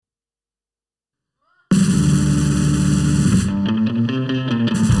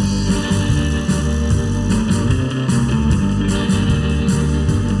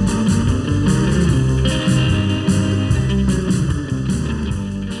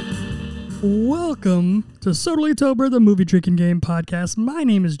Welcome to Totally Tober, the movie drinking game podcast. My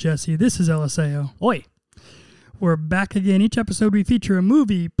name is Jesse. This is LSAO. Oi. We're back again. Each episode we feature a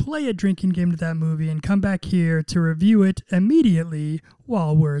movie, play a drinking game to that movie, and come back here to review it immediately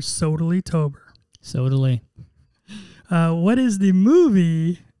while we're Totally Tober. Totally. What is the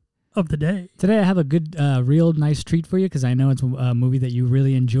movie of the day? Today I have a good, real nice treat for you because I know it's a movie that you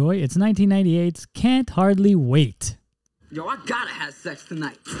really enjoy. It's 1998's Can't Hardly Wait. Yo, I gotta have sex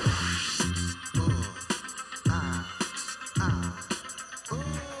tonight.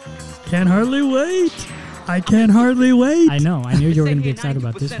 Can't hardly wait. I can't hardly wait. I know. I knew you were going to be excited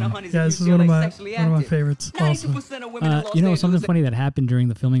about this one. Yeah, this is one of my favorites. Also, you know, something funny that happened during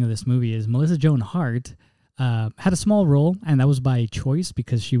the filming of this movie is Melissa Joan Hart had a small role, and that was by choice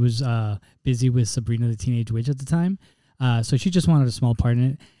because she was busy with Sabrina the Teenage Witch at the time. So she just wanted a small part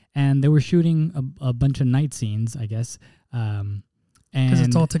in it, and they were shooting a bunch of night scenes, I guess. Because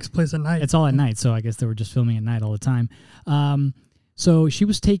it all takes place at night. It's all at night, so I guess they were just filming at night all the time. So she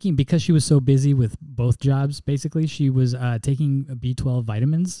was taking, because she was so busy with both jobs, basically, she was taking B12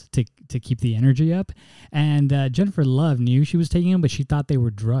 vitamins to keep the energy up. And Jennifer Love knew she was taking them, but she thought they were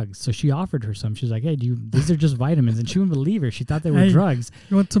drugs. So she offered her some. She was like, hey, these are just vitamins. And she wouldn't believe her. She thought they were drugs.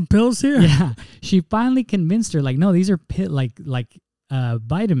 You want some pills here? Yeah. She finally convinced her, like, no, these are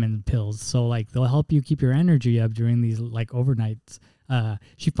vitamin pills. So, like, they'll help you keep your energy up during these, like, overnights.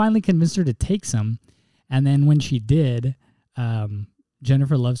 She finally convinced her to take some. And then when she did...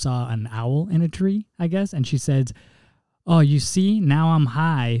 Jennifer Love saw an owl in a tree, I guess, and she said, oh, you see, now I'm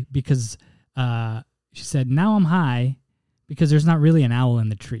high because, she said, now I'm high because there's not really an owl in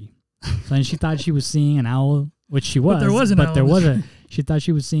the tree. So then she thought she was seeing an owl, which she was, but there was an owl. She thought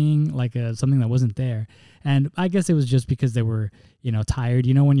she was seeing like something that wasn't there. And I guess it was just because they were, tired.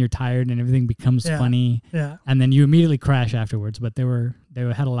 You know, when you're tired and everything becomes funny, and then you immediately crash afterwards. But they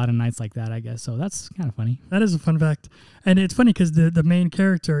had a lot of nights like that, I guess. So that's kind of funny. That is a fun fact. And it's funny because the main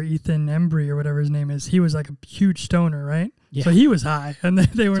character, Ethan Embry or whatever his name is, he was like a huge stoner, right? Yeah. So he was high, and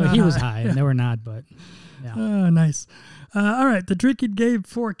they were not. So he was high, and they were not, but yeah. Oh, nice. All right, the drinking game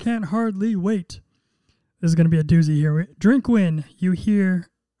for Can't Hardly Wait. This is going to be a doozy here. Drink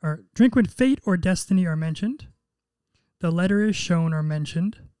when fate or destiny are mentioned. The letter is shown or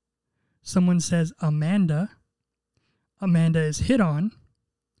mentioned. Someone says Amanda. Amanda is hit on.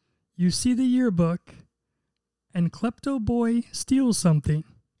 You see the yearbook. And Klepto Boy steals something.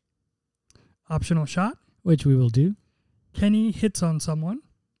 Optional shot. Which we will do. Kenny hits on someone.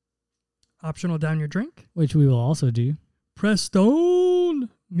 Optional down your drink. Which we will also do. Prestone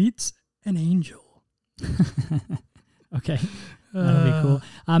meets an angel. Okay. That'll be cool.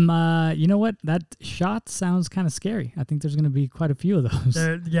 You know what? That shot sounds kind of scary. I think there's going to be quite a few of those.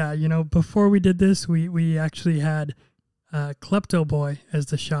 Before we did this, we actually had Klepto Boy as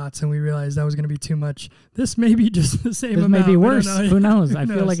the shots, and we realized that was going to be too much. This may be just the same amount. This may be worse. Who knows? I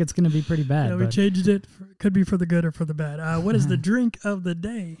feel like it's going to be pretty bad. Yeah, we changed it. Could be for the good or for the bad. What is the drink of the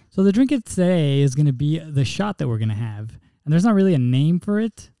day? So the drink of today is going to be the shot that we're going to have. And there's not really a name for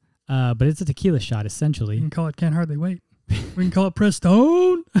it. But it's a tequila shot, essentially. You can call it Can't Hardly Wait. We can call it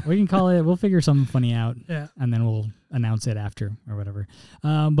Prestone. We can call it, we'll figure something funny out. Yeah. And then we'll announce it after or whatever.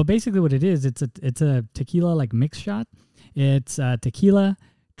 But basically what it is, it's a tequila like mix shot. It's tequila,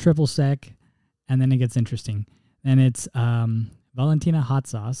 triple sec, and then it gets interesting. And it's Valentina hot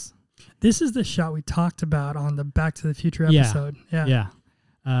sauce. This is the shot we talked about on the Back to the Future episode. Yeah.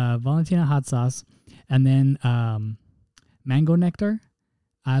 Valentina hot sauce. And then mango nectar.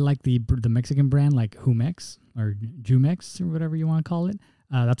 I like the Mexican brand, like Jumex or Jumex or whatever you want to call it.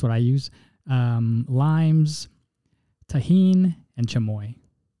 That's what I use. Limes, tahini, and chamoy.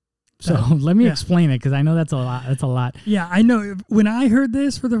 So let me explain it because I know that's a lot. That's a lot. Yeah, I know. When I heard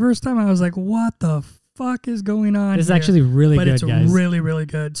this for the first time, I was like, "What the fuck is going on?" It's actually really good, guys. But it's really, really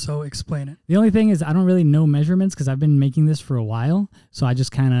good. So explain it. The only thing is, I don't really know measurements because I've been making this for a while. So I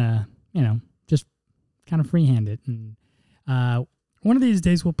just kind of freehand it. And, one of these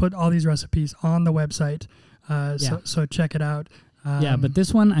days, we'll put all these recipes on the website, so check it out. But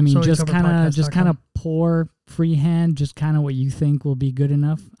this one, I mean, just kind of pour freehand, just kind of what you think will be good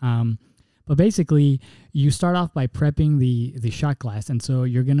enough. But basically, you start off by prepping the shot glass, and so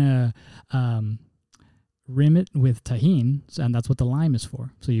you're gonna rim it with tahini, and that's what the lime is for.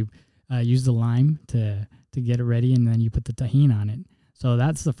 So you use the lime to get it ready, and then you put the tahini on it. So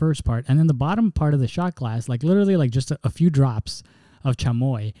that's the first part, and then the bottom part of the shot glass, like literally, like just a few drops of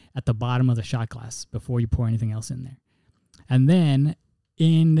chamoy at the bottom of the shot glass before you pour anything else in there. And then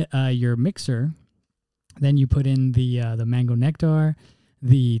in your mixer, then you put in the mango nectar,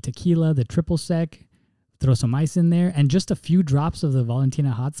 the tequila, the triple sec, throw some ice in there, and just a few drops of the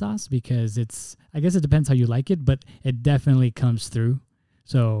Valentina hot sauce, because I guess it depends how you like it, but it definitely comes through.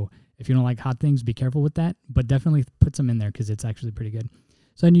 So if you don't like hot things, be careful with that, but definitely put some in there because it's actually pretty good.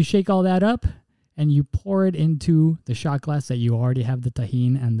 So then you shake all that up and you pour it into the shot glass that you already have the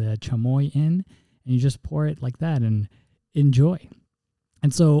tajin and the chamoy in, and you just pour it like that and enjoy.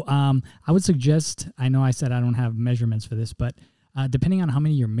 And so I would suggest, I know I said I don't have measurements for this, but depending on how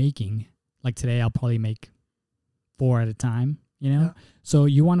many you're making, like today I'll probably make 4 at a time, Yeah. So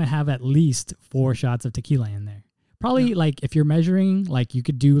you want to have at least 4 shots of tequila in there. Probably like if you're measuring, like you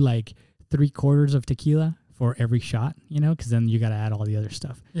could do like 3/4 of tequila for every shot, because then you got to add all the other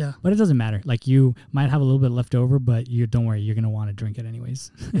stuff. Yeah. But it doesn't matter. Like you might have a little bit left over, but you don't worry, you're going to want to drink it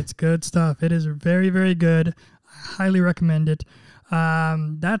anyways. It's good stuff. It is very, very good. I highly recommend it.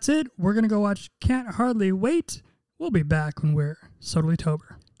 That's it. We're going to go watch Can't Hardly Wait. We'll be back when we're Totally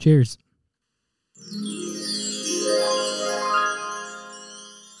Tober. Cheers.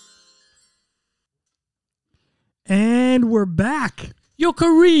 And we're back. Yo,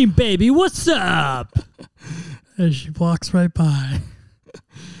 Kareem, baby, what's up? As she walks right by.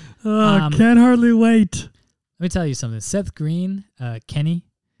 Can't hardly wait. Let me tell you something. Seth Green, Kenny,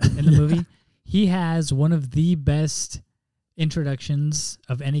 in the movie, he has one of the best introductions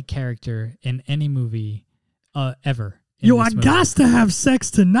of any character in any movie ever. Yo, I got to have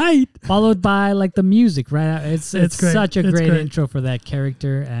sex tonight. Followed by like the music, right? It's great. Such a great intro for that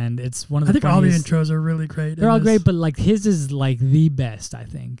character, and it's one of the. I think all the intros are really great. They're all great, but like his is like the best, I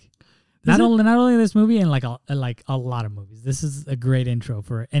think. Not only this movie, and like a lot of movies. This is a great intro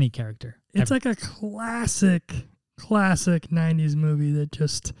for any character. It's like a classic 90s movie that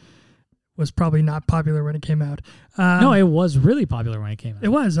just was probably not popular when it came out. No, it was really popular when it came out. It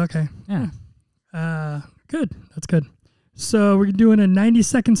was, okay. Yeah. Good. That's good. So we're doing a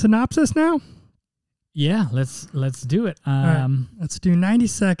 90-second synopsis now? Yeah, let's do it. All right, let's do 90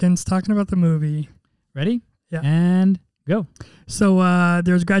 seconds talking about the movie. Ready? Yeah. And go. So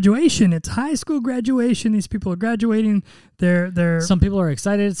there's graduation. It's high school graduation. These people are graduating. They're Some people are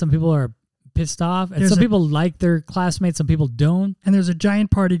excited. Some people are pissed off. And some people like their classmates. Some people don't. And there's a giant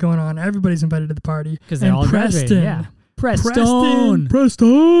party going on. Everybody's invited to the party. Because they're all graduating. Yeah. Preston.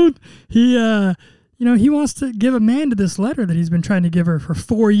 He wants to give Amanda this letter that he's been trying to give her for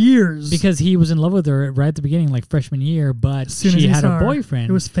 4 years. Because he was in love with her right at the beginning, like freshman year, but she had a boyfriend.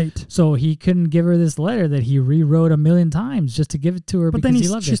 It was fate. So he couldn't give her this letter that he rewrote 1,000,000 times just to give it to her because he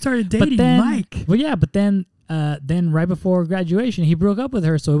loved her. She started dating Mike. Well, yeah, but then right before graduation, he broke up with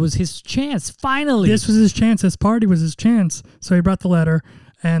her, so it was his chance, finally. This was his chance. This party was his chance. So he brought the letter.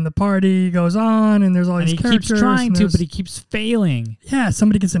 And the party goes on, and there's all these characters. He keeps trying to, but he keeps failing. Yeah,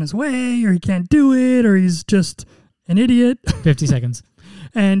 somebody gets in his way, or he can't do it, or he's just an idiot. 50 seconds.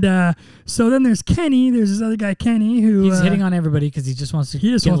 And so then there's Kenny. There's this other guy, Kenny, who... He's hitting on everybody because he just wants to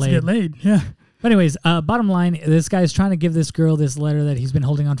get laid. Yeah. But anyways, bottom line, this guy's trying to give this girl this letter that he's been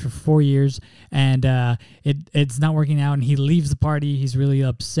holding on for 4 years, and it's not working out, and he leaves the party. He's really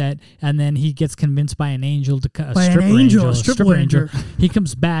upset, and then he gets convinced by an angel a stripper angel. He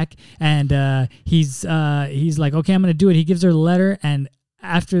comes back, and he's like, okay, I'm going to do it. He gives her the letter, and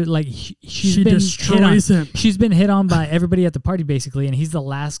after like she destroys him. She's been hit on by everybody at the party basically, and he's the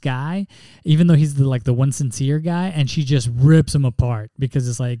last guy, even though he's the one sincere guy, and she just rips him apart because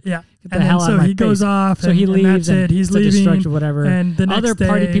it's like, yeah, get the hell out of my face. Goes off, so he leaves, and that's it. He's it's leaving, a destruction, whatever. And the next other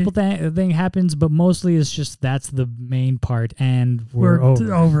party people thing happens, but mostly it's just that's the main part, and we're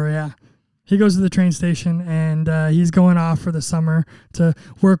over. Yeah. He goes to the train station, and he's going off for the summer to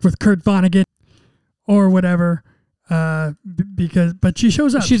work with Kurt Vonnegut or whatever. But she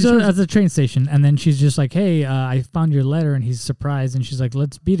shows up. She's at the train station, and then she's just like, "Hey, I found your letter," and he's surprised, and she's like,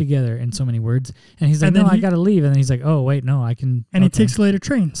 "Let's be together," in so many words, and he's like, "No, I gotta leave," and then he's like, "Oh, wait, no, I can." And he takes a later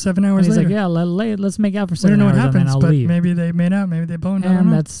train, 7 hours later. He's like, "Yeah, let's make out for 7 hours." We don't know what happens, and I'll but leave. Maybe they made out, maybe they boned.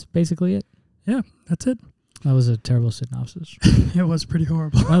 And that's basically it. Yeah, that's it. That was a terrible synopsis. It was pretty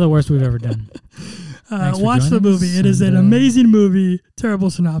horrible. One of the worst we've ever done. Watch the movie. It is an amazing movie.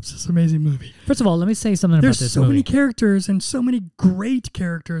 Terrible synopsis. Amazing movie. First of all, let me say something about this movie. There's so many characters and so many great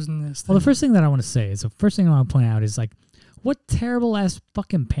characters in this thing. Well, the first thing that I want to say is, the first thing I want to point out is like, what terrible ass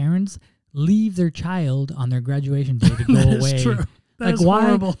fucking parents leave their child on their graduation day to go away? That's true. That is why?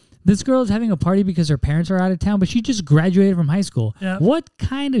 Horrible. This girl is having a party because her parents are out of town, but she just graduated from high school. Yep. What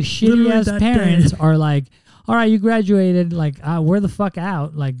kind of shitty ass parents are like, all right, you graduated, like, where the fuck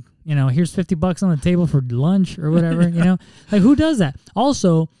out? Like, here's $50 on the table for lunch or whatever, Like, who does that?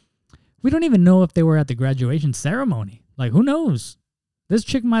 Also, we don't even know if they were at the graduation ceremony. Like, who knows? This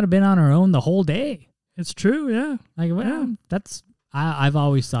chick might have been on her own the whole day. It's true, yeah. Like, well, I've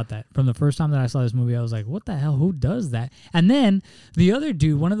always thought that. From the first time that I saw this movie, I was like, what the hell? Who does that? And then the other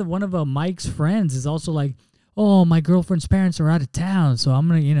dude, one of Mike's friends is also like, oh, my girlfriend's parents are out of town, so I'm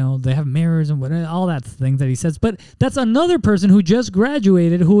going to, they have mirrors and whatever, all that things that he says. But that's another person who just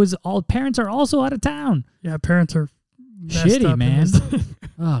graduated who is all parents are also out of town. Yeah, parents are shitty, man.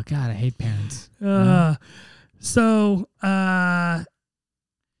 Oh, God, I hate parents. Yeah.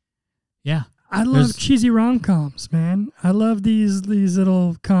 I love cheesy rom-coms, man. I love these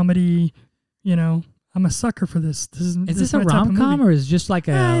little comedy, I'm a sucker for this. Is this a rom-com or is it just like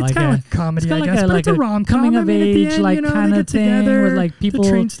a... it's kind of like comedy, I guess, but it's a rom-com. Coming of age, like kind of thing together, where like people... The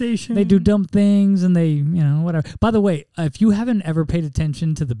train station. They do dumb things and they, whatever. By the way, if you haven't ever paid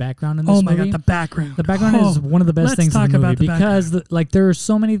attention to the background in this movie... Oh my God, the background. The background is one of the best things in the movie because there are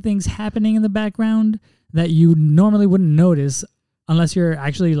so many things happening in the background that you normally wouldn't notice unless you're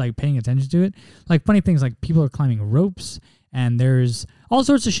actually like paying attention to it. Like funny things like people are climbing ropes and there's all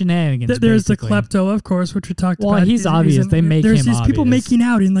sorts of shenanigans. There's the klepto, of course, which we talked about. Well, he's obvious. They make him obvious. There's these people making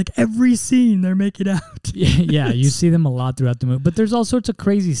out in like every scene. They're making out. Yeah, you see them a lot throughout the movie. But there's all sorts of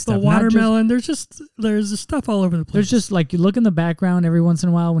crazy stuff. The watermelon. There's stuff all over the place. There's just like you look in the background every once in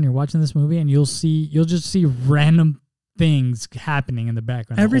a while when you're watching this movie, and you'll just see random things happening in the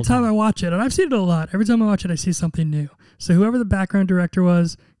background. Every time I watch it, and I've seen it a lot. Every time I watch it, I see something new. So whoever the background director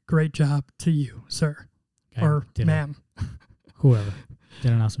was, great job to you, sir, or ma'am. Whoever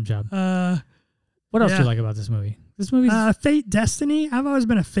did an awesome job. What else do you like about this movie? This movie's Fate, Destiny. I've always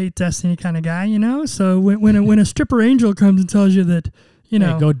been a Fate, Destiny kind of guy, So when a stripper angel comes and tells you that, hey,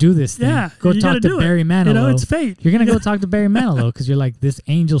 go do this thing. Yeah, go talk to Barry Manilow. It's fate. You're gonna go talk to Barry Manilow because you're like, this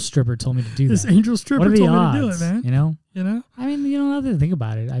angel stripper told me to do this. This angel stripper told me to do it, man. You know. I mean, now that I think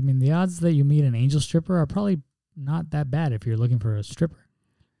about it, I mean, the odds that you meet an angel stripper are probably not that bad if you're looking for a stripper.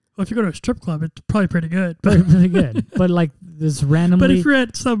 Well, if you go to a strip club, it's probably pretty good. Pretty good. But like this randomly... But if you're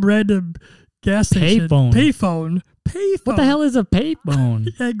at some random gas station... Payphone. What the hell is a payphone?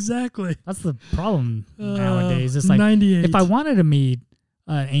 Yeah, exactly. That's the problem nowadays. It's like, 98. if I wanted to meet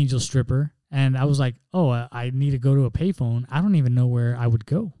an angel stripper and I was like, I need to go to a payphone, I don't even know where I would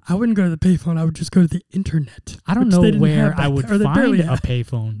go. I wouldn't go to the payphone. I would just go to the internet. I don't know where I would find a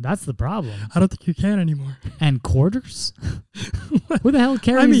payphone. That's the problem. I don't think you can anymore. And quarters? Who the hell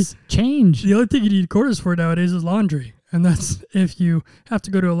carries change? The only thing you need quarters for nowadays is laundry. And that's if you have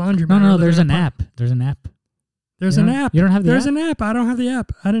to go to a laundromat. No, there's an app. There's an app. There's an app. You don't have the app? There's an app. I don't have the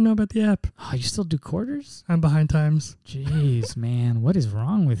app. I didn't know about the app. Oh, you still do quarters? I'm behind times. Jeez, man. What is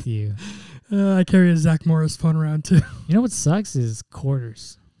wrong with you? I carry a Zach Morris phone around, too. You know what sucks is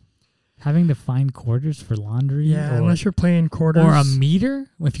quarters. Having to find quarters for laundry. Yeah, unless you're playing quarters. Or a meter.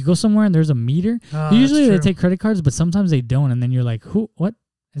 If you go somewhere and there's a meter. Usually they take credit cards, but sometimes they don't. And then you're like, what?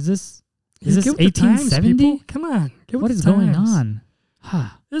 Is this 1870? Come on. What is going on?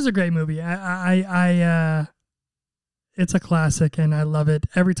 This is a great movie. It's a classic, and I love it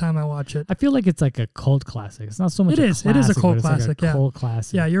every time I watch it. I feel like it's like a cult classic. It's not so much. It is a cult classic. Like a cult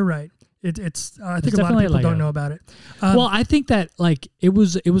classic. Yeah, you're right. It's. I think a lot of people don't know about it. Well, I think that like it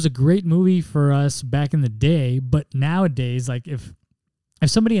was a great movie for us back in the day, but nowadays, like if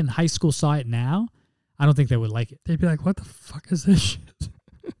somebody in high school saw it now, I don't think they would like it. They'd be like, "What the fuck is this shit?"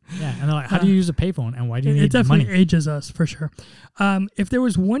 Yeah, and they're like, "How do you use a payphone? And why do you need money?" It definitely ages us for sure. If there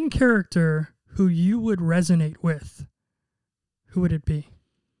was one character who you would resonate with, who would it be?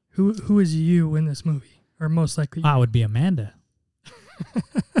 Who is you in this movie? Or most likely you? I would be Amanda.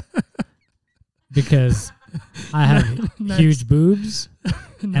 Because I have huge boobs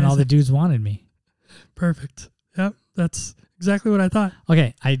and all the dudes wanted me. Perfect. Yep, that's exactly what I thought.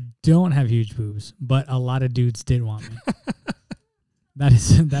 Okay, I don't have huge boobs, but a lot of dudes did want me. That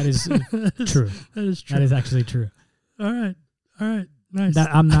is true. That is true. That is actually true. All right. Nice.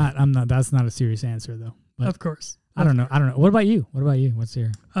 I'm not. That's not a serious answer though. But of course. I don't know. What about you? What's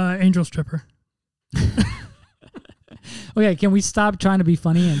your angel stripper? Okay, can we stop trying to be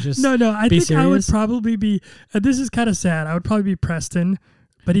funny and just No, I think serious? I would probably be this is kind of sad. I would probably be Preston,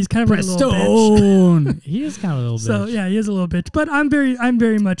 but he's kind of like a little bitch. He is kind of a little bitch. So yeah, he is a little bitch, but I'm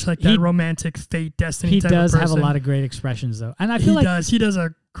very much like that romantic fate destiny type of person. He does have a lot of great expressions though. And I feel he does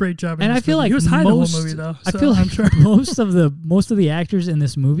a great job and I feel like he was high the whole movie though. I feel like I'm sure most of the actors in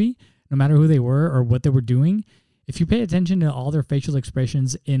this movie, no matter who they were or what they were doing, if you pay attention to all their facial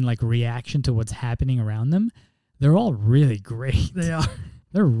expressions in like reaction to what's happening around them, they're all really great. They are.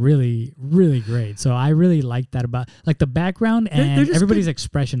 They're really, really great. So I really like that about like the background and everybody's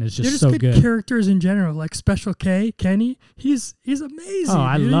expression is just so good. Characters in general, like Special K, Kenny, he's amazing. Oh,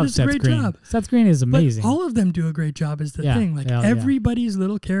 I love Seth Green. Job. Seth Green is amazing. But all of them do a great job is the thing. Like everybody's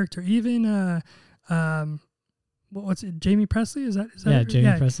little character, even what's it? Jamie Presley? Is that yeah,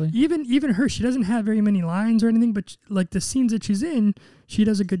 Jamie Presley. Even her, she doesn't have very many lines or anything, but like the scenes that she's in, she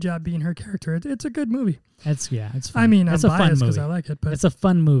does a good job being her character. It's a good movie. It's fun. I mean, it's I'm a fun biased because movie. I like it, but it's a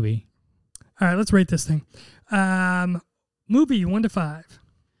fun movie. All right, let's rate this thing. Movie 1 to 5.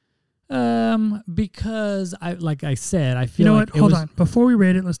 Because I said, I feel you know like what? Hold on. Before we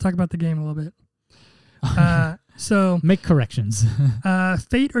rate it, let's talk about the game a little bit. So make corrections.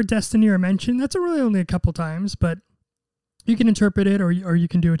 Fate or Destiny are mentioned. That's really only a couple times, but you can interpret it or you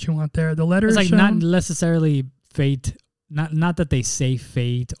can do what you want there. The letter it's is like shown. Not necessarily fate. Not that they say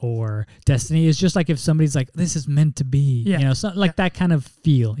fate or destiny. It's just like if somebody's like, this is meant to be. Yeah. You know, so like that kind of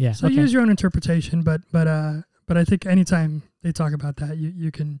feel. Yeah. So use your own interpretation, but I think anytime they talk about that,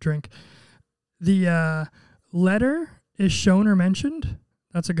 you can drink. The letter is shown or mentioned.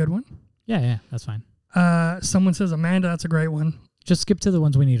 That's a good one. Yeah, that's fine. Someone says Amanda. That's a great one. Just skip to the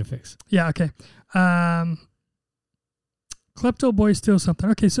ones we need to fix. Yeah, okay. Klepto Boy steals something.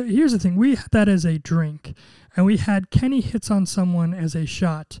 Okay, so here's the thing. We had that as a drink, and we had Kenny hits on someone as a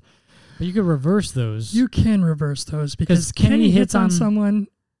shot. But you could reverse those. You can reverse those because Kenny hits on someone.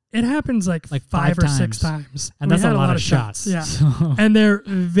 It happens like 5 or 6 times. And that's a lot of shots. Yeah. So. And they're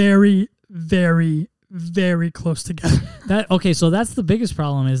very, very, very close together. So that's the biggest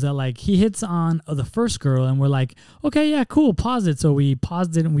problem is that like he hits on the first girl and we're like, okay, yeah, cool, pause it. So we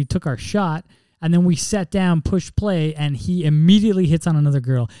paused it and we took our shot and then we sat down, pushed play, and he immediately hits on another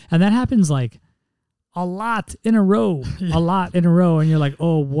girl. And that happens like a lot in a row, and you're like,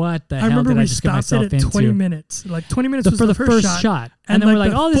 oh, what the hell did I just get myself into? I remember we stopped it at 20 minutes. Like 20 minutes was for the first shot. And then we're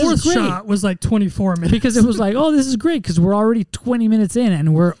like, oh, this is great. The fourth shot was like 24 minutes. Because it was like, oh, this is great because we're already 20 minutes in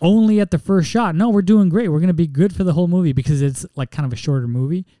and we're only at the first shot. No, we're doing great. We're going to be good for the whole movie because it's like kind of a shorter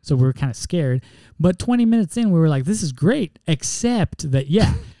movie. So we were kind of scared. But 20 minutes in, we were like, this is great. Except that,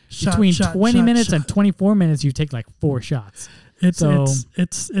 between 20 minutes and 24 minutes, you take like 4 shots. It's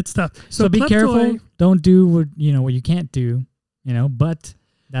tough. So be careful. Don't do what you can't do, but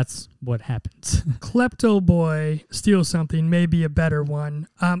that's what happens. Klepto Boy steals something may be a better one.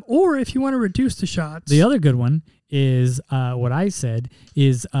 Or if you want to reduce the shots. The other good one is what I said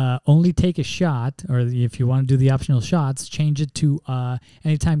is only take a shot, or if you want to do the optional shots, change it to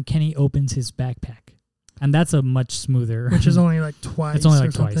anytime Kenny opens his backpack. And that's a much smoother. Which is only like twice. It's only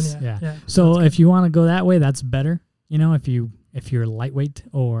like twice. Yeah. So if you want to go that way, that's better. If you're lightweight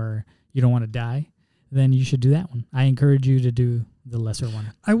or you don't want to die, then you should do that one. I encourage you to do the lesser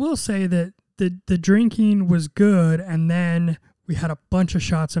one. I will say that the drinking was good, and then we had a bunch of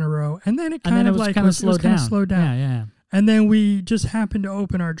shots in a row, and then it kind of slowed down. Yeah. And then we just happened to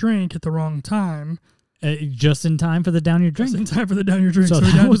open our drink at the wrong time. Just in time for the down your drink. Just in time for the down your drink. So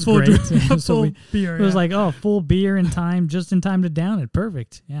that was full great. Full beer. It was like, full beer in time, just in time to down it.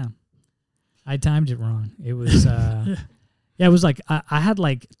 Perfect. Yeah. I timed it wrong. It was... Yeah, it was like I had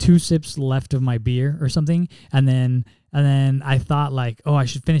like 2 sips left of my beer or something, and then I thought like, oh, I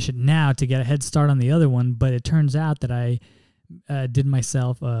should finish it now to get a head start on the other one. But it turns out that I did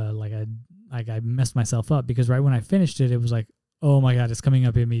myself I messed myself up because right when I finished it, it was like, oh my god, it's coming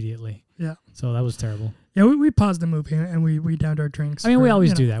up immediately. Yeah. So that was terrible. Yeah, we paused the movie and we downed our drinks. I mean, we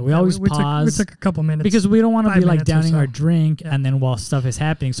always do that. We always pause. We took a couple minutes because we don't want to be like downing our drink and then while stuff is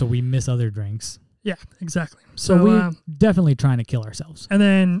happening, so we miss other drinks. Yeah, exactly. So we're definitely trying to kill ourselves. And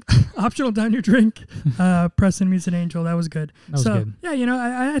then optional down your drink, Preston Meets an Angel. That was good. That was good. Yeah,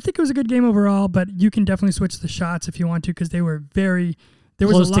 I think it was a good game overall, but you can definitely switch the shots if you want to because they were there was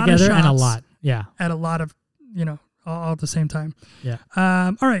close a lot together of shots and a lot. Yeah. At a lot of, all at the same time. Yeah.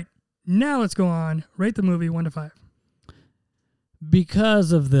 All right. Now let's go on. Rate the movie 1 to 5.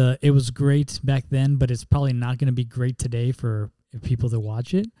 Because of it was great back then, but it's probably not going to be great today for people that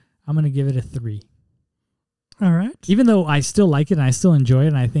watch it. I'm going to give it a 3. All right. Even though I still like it and I still enjoy it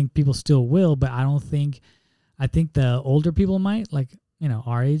and I think people still will, but I think the older people might, like,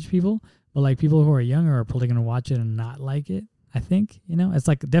 our age people, but like people who are younger are probably going to watch it and not like it. I think, it's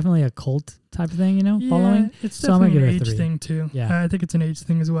like definitely a cult type of thing, following. It's definitely an age thing too. Yeah. I think it's an age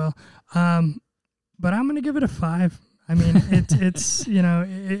thing as well. But I'm going to give it a 5. I mean, it's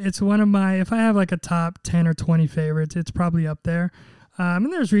it's one of my, if I have like a top 10 or 20 favorites, it's probably up there.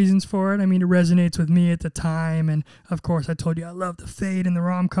 And there's reasons for it. I mean, it resonates with me at the time. And of course, I told you I love the Fate and the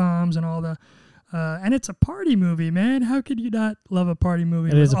rom-coms and all the, and it's a party movie, man. How could you not love a party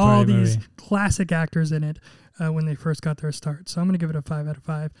movie with all these classic actors in it when they first got their start? So I'm going to give it a 5 out of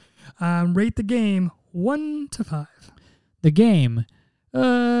 5. Rate the game 1 to 5. The game,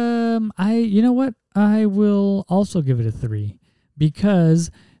 you know what? I will also give it a 3 because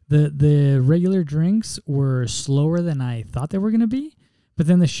the regular drinks were slower than I thought they were going to be. But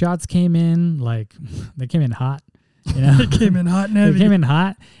then the shots came in, they came in hot. You know, it came in hot and heavy. It came in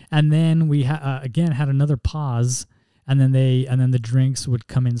hot, and then we again had another pause, and then the drinks would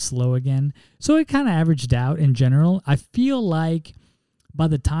come in slow again. So it kind of averaged out in general. I feel like by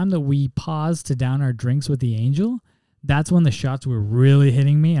the time that we paused to down our drinks with the Angel, that's when the shots were really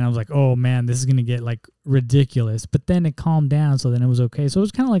hitting me, and I was like, oh man, this is gonna get like ridiculous. But then it calmed down, so then it was okay. So it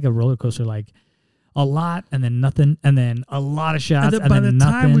was kind of like a roller coaster, like a lot and then nothing, and then a lot of shots, and then nothing. By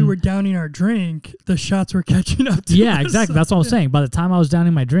the time we were downing our drink, the shots were catching up to Yeah, us. exactly. That's what I was saying. By the time I was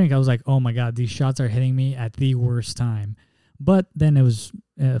downing my drink, I was like, oh my God, these shots are hitting me at the worst time. But then it was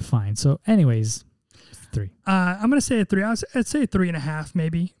fine. So anyways, 3. I'm gonna say a 3. I'd say 3.5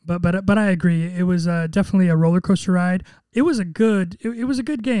 maybe. But I agree. It was definitely a roller coaster ride. It was a good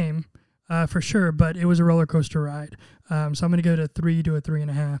game for sure. But it was a roller coaster ride. So I'm gonna go to 3 to a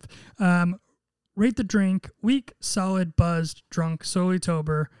 3.5. Rate the drink: weak, solid, buzzed, drunk, solely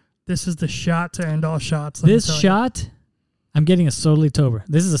Tober. This is the shot to end all shots. This shot, I'm getting a solely Tober.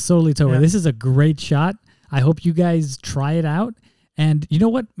 This is a solely Tober. Yeah. This is a great shot. I hope you guys try it out. And you know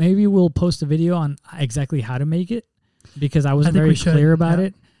what? Maybe we'll post a video on exactly how to make it, because I wasn't very clear about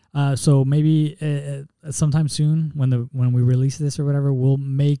it. So maybe sometime soon, when we release this or whatever, we'll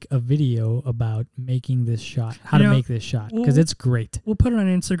make a video about making this shot, how to make this shot, because it's great. We'll put it on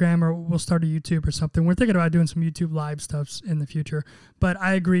Instagram, or we'll start a YouTube or something. We're thinking about doing some YouTube live stuffs in the future. But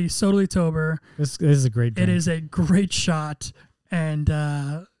I agree, Solely Tober. This is a great drink. It is a great shot, and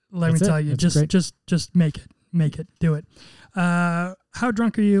let me tell you, just make it, do it. How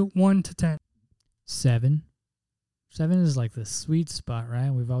drunk are you? 1 to 10. 7. 7 is like the sweet spot, right?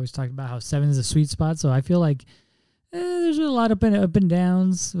 We've always talked about how 7 is a sweet spot. So I feel like there's a lot of up and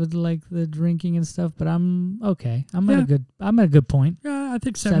downs with like the drinking and stuff, but I'm okay. I'm at a good point. Yeah, I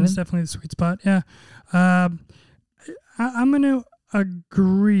think 7 is definitely the sweet spot. Yeah. I'm gonna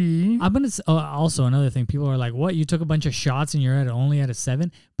agree. Also another thing. People are like, "What? You took a bunch of shots and you're only at a 7?"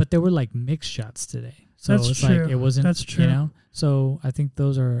 But there were like mixed shots today. So that's true. Like it wasn't, that's true. You know? So I think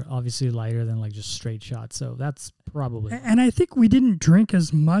those are obviously lighter than like just straight shots. So that's probably. And I think we didn't drink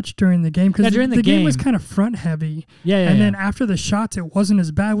as much during the game, because the game was kind of front heavy. Yeah. Then after the shots, it wasn't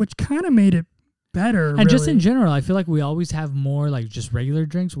as bad, which kind of made it better. And just in general, I feel like we always have more like just regular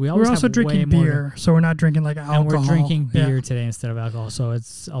drinks. We're also drinking beer, so we're not drinking like alcohol. And we're drinking beer today instead of alcohol. So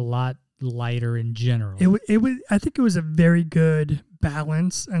it's a lot lighter in general. I think it was a very good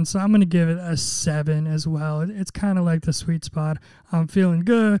balance, and so I'm going to give it a 7 as well. It's kind of like the sweet spot. I'm feeling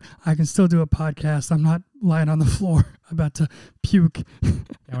good. I can still do a podcast. I'm not lying on the floor about to puke. And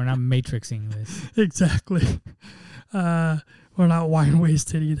we're not matrixing this. Exactly. We're not wine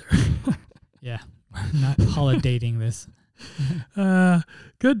wasted either. Yeah, we're not holidating this.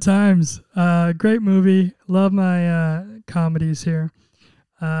 Good times. Great movie. Love my comedies here.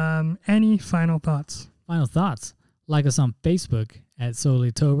 Any final thoughts? Final thoughts. Like us on Facebook at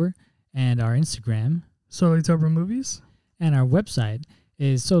Solely Tober, and our Instagram, Solely Tober Movies. And our website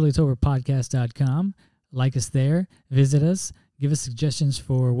is solelytoberpodcast.com. Like us there. Visit us. Give us suggestions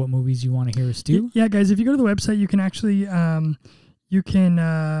for what movies you want to hear us do. Yeah, guys, if you go to the website, you can actually you can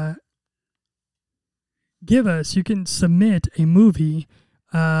submit a movie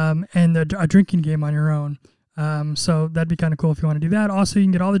and a drinking game on your own. So that'd be kind of cool if you want to do that. Also, you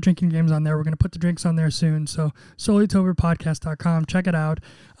can get all the drinking games on there. We're going to put the drinks on there soon. So solelytoberpodcast.com. Check it out.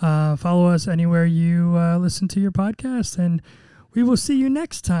 Follow us anywhere you listen to your podcast. And we will see you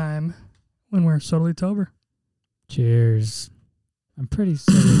next time when we're Solely Tober. Cheers. I'm pretty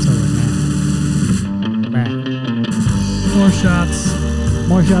Solely Tober now. More shots.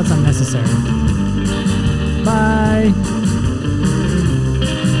 More shots unnecessary. Bye.